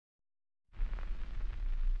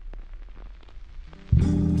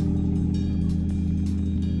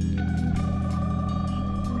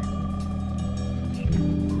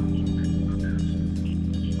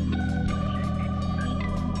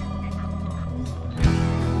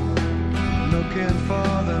looking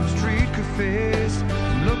for them street cafes,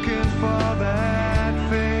 I'm looking for that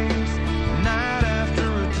face, night after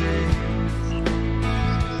a day.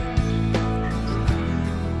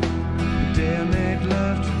 The day I made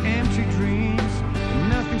love to empty dreams, and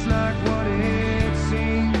nothing's like what it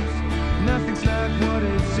seems, nothing's like what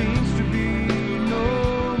it seems to be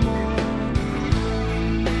no more.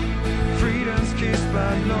 Freedom's kissed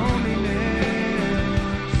by loneliness.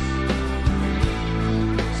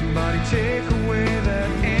 Somebody take away that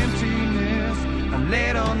emptiness I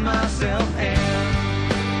laid on myself and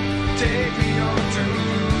take me on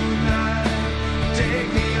tonight.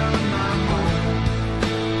 Take me on my own.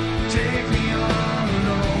 Take me on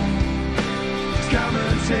alone. Just come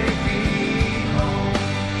and take me home.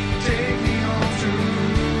 Take me on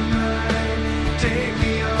tonight. Take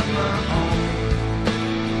me on my own.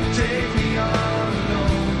 Take me all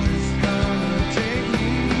alone. Just come and take me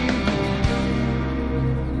home.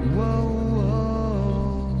 Whoa, whoa.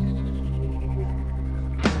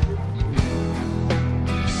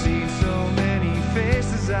 I've seen so many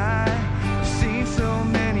faces, I've seen so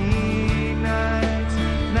many nights,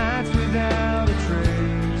 nights without a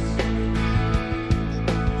trace.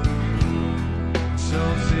 So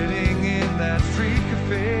I'm sitting in that street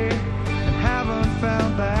cafe and haven't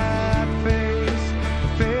found that face, the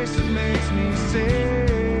face that makes me say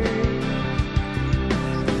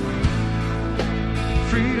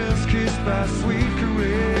freedom's kissed by sweet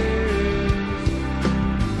caress.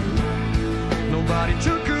 Nobody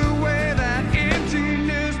took away that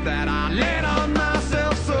emptiness that I laid on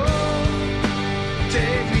myself. So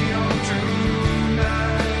take me on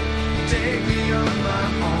tonight. Take me on my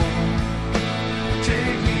own.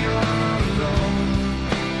 Take me all alone.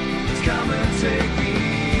 Just come and take me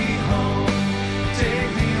home.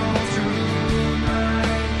 Take me on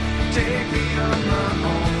tonight. Take me on my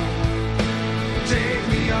own. Take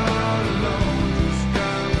me all alone. Just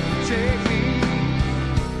come and take me.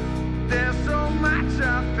 There's so much I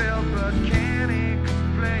felt but can't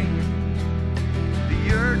explain. The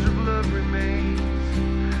urge of love remains,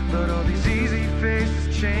 but all these easy faces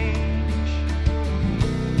change.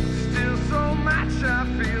 Still so much I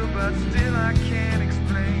feel, but still I can't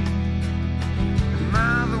explain. Am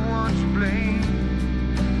I the one to blame?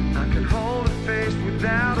 I can hold a face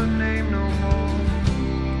without a name no more.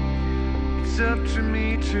 It's up to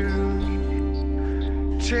me to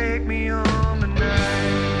take me on the night.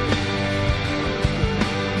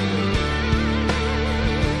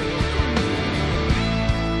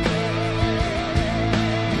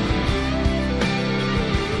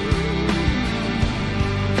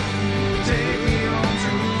 Take me on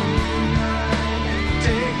tonight.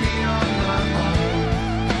 Take me on my own.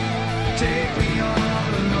 Take me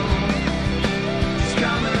all alone. Just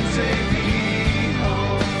come and take me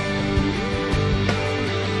home.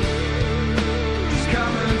 Just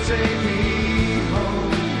come and take me